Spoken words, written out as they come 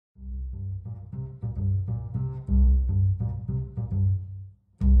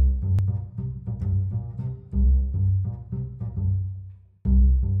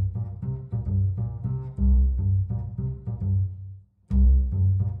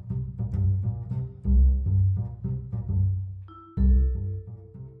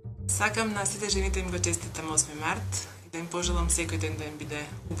Сакам на сите жени да им го честитам 8 март и да им пожелам секој ден да им биде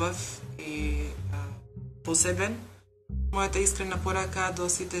убав и посебен. Мојата искрена порака до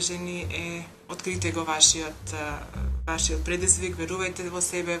сите жени е: открите го вашиот предизвик, верувајте во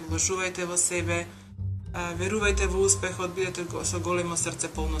себе, вложувајте во себе, верувајте во успехот, бидете со големо срце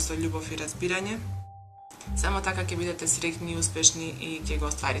полно со љубов и разбирање. Само така ќе бидете среќни и успешни и ќе го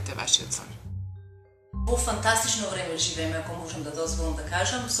остварите вашиот сон. Во фантастично време живееме, ако можам да дозволам да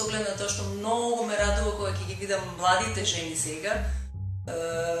кажам, со оглед на тоа што многу ме радува кога ќе ги видам младите жени сега.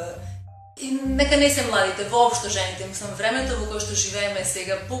 И нека не се младите, воопшто жените, мислам, времето во кое што живееме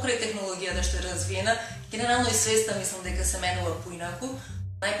сега, покрај технологијата што е развиена, генерално и свеста мислам дека се менува поинаку.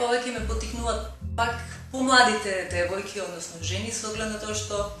 Најповеќе ме потикнуваат пак помладите девојки, односно жени, со оглед на тоа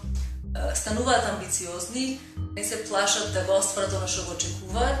што стануваат амбициозни, не се плашат да го остварат она што го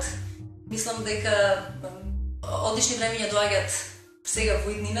очекуваат. Мислам дека одлични времиња доаѓаат сега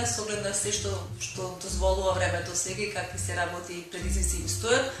во иднина со оглед на се што дозволува времето сега и какви се работи и предизвици им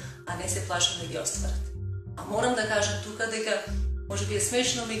стојат, а не се плашат да ги остварат. А морам да кажам тука дека можеби е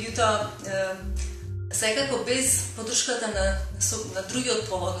смешно, меѓутоа секако без поддршката на другиот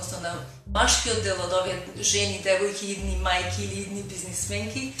пол, односно на машкиот дел од овие жени, девојки, идни мајки или идни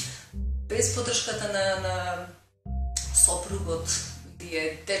бизнисменки, без поддршката на сопругот, или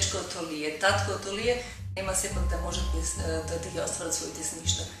е дечкото, или е таткото, или е, нема сепак да можат да ги остварат своите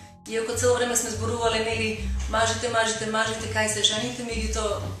сништа. Иако цело време сме зборувале, нели, мажите, кај се жените,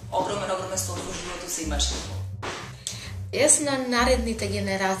 меѓутоа огромен стол во животот се и машите. Јас на наредните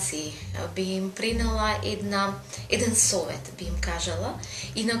генерации би им принела еден совет, би им кажала.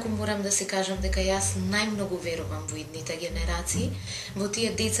 Инаку морам да се кажам дека јас најмногу верувам во идните генерации, во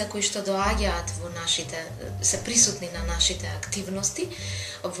тие деца кои што доаѓаат во нашите, се присутни на нашите активности,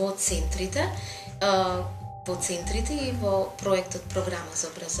 во центрите и во проектот Програма за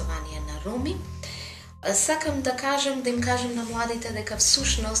образование на роми. Сакам да им кажам на младите дека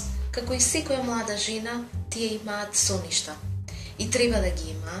всушност, како и секоја млада жена, тие имаат соништа. И треба да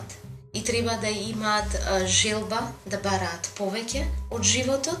ги имаат. И треба да имаат желба да бараат повеќе од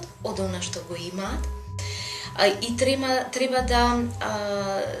животот, од она што го имаат. И треба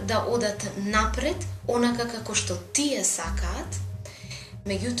да одат напред, онака како што тие сакаат.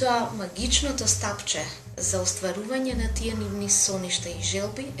 Меѓутоа, магичното стапче за остварување на тие нивни соништа и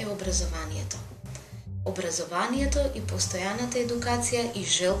желби е образованието. Образованието и постојаната едукација и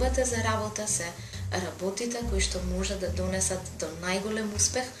желбата за работа се работите кои што може да донесат до најголем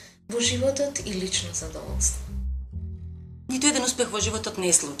успех во животот и лично задоволство. Ниту еден успех во животот не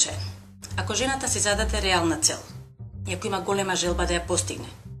е случаен. Ако жената си зададе реална цел и ако има голема желба да ја постигне,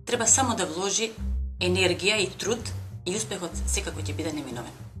 треба само да вложи енергија и труд и успехот секако ќе биде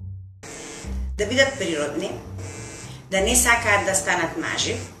неминовен. Да бидат природни, да не сакаат да станат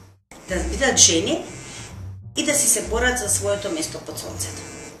мажи, да бидат жени и да си се борат за своето место под сонцето.